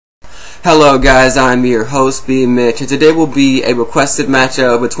Hello guys, I'm your host, B. Mitch, and today will be a requested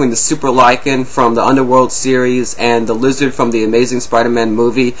matchup between the Super Lycan from the Underworld series and the Lizard from the Amazing Spiderman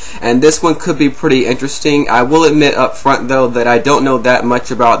movie, and this one could be pretty interesting. I will admit up front though that I don't know that much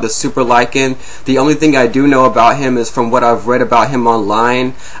about the Super Lycan. The only thing I do know about him is from what I've read about him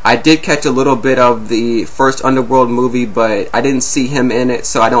online. I did catch a little bit of the first Underworld movie, but I didn't see him in it,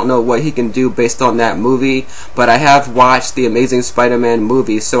 so I don't know what he can do based on that movie, but I have watched the Amazing Spider-Man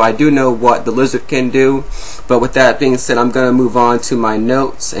movie, so I do know what the Lizard can do. But with that being said, I'm going to move on to my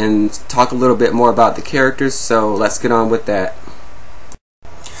notes and talk a little bit more about the characters, so let's get on with that.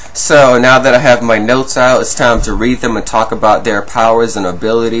 So now that I have my notes out, it's time to read them and talk about their powers and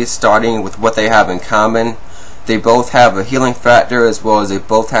abilities, starting with what they have in common. They both have a healing factor, as well as they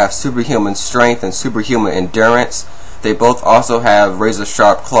both have superhuman strength and superhuman endurance. They both also have razor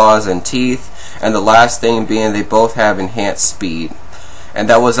sharp claws and teeth, and the last thing being they both have enhanced speed. And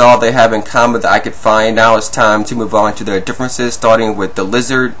that was all they have in common that I could find. Now it's time to move on to their differences, starting with the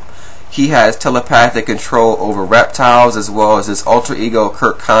Lizard. He has telepathic control over reptiles, as well as his alter ego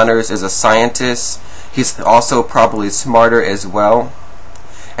Kirk Connors is a scientist. He's also probably smarter as well.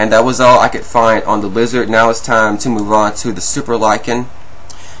 And that was all I could find on the Lizard. Now it's time to move on to the Super Lycan.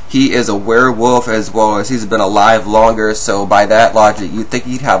 He is a werewolf, as well as he's been alive longer, so by that logic you'd think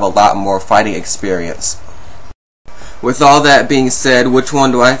he'd have a lot more fighting experience. With all that being said, which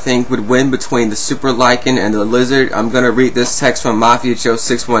one do I think would win between the Super Lycan and the Lizard? I'm going to read this text from Mafia Joe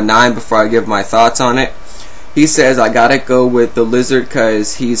 619 before I give my thoughts on it. He says, I gotta go with the Lizard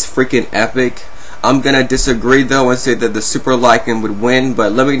because he's freaking epic. I'm going to disagree though and say that the Super Lycan would win,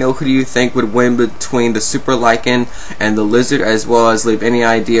 but let me know who do you think would win between the Super Lycan and the Lizard, as well as leave any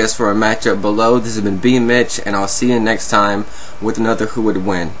ideas for a matchup below. This has been B. Mitch, and I'll see you next time with another Who Would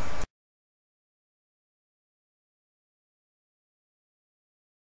Win.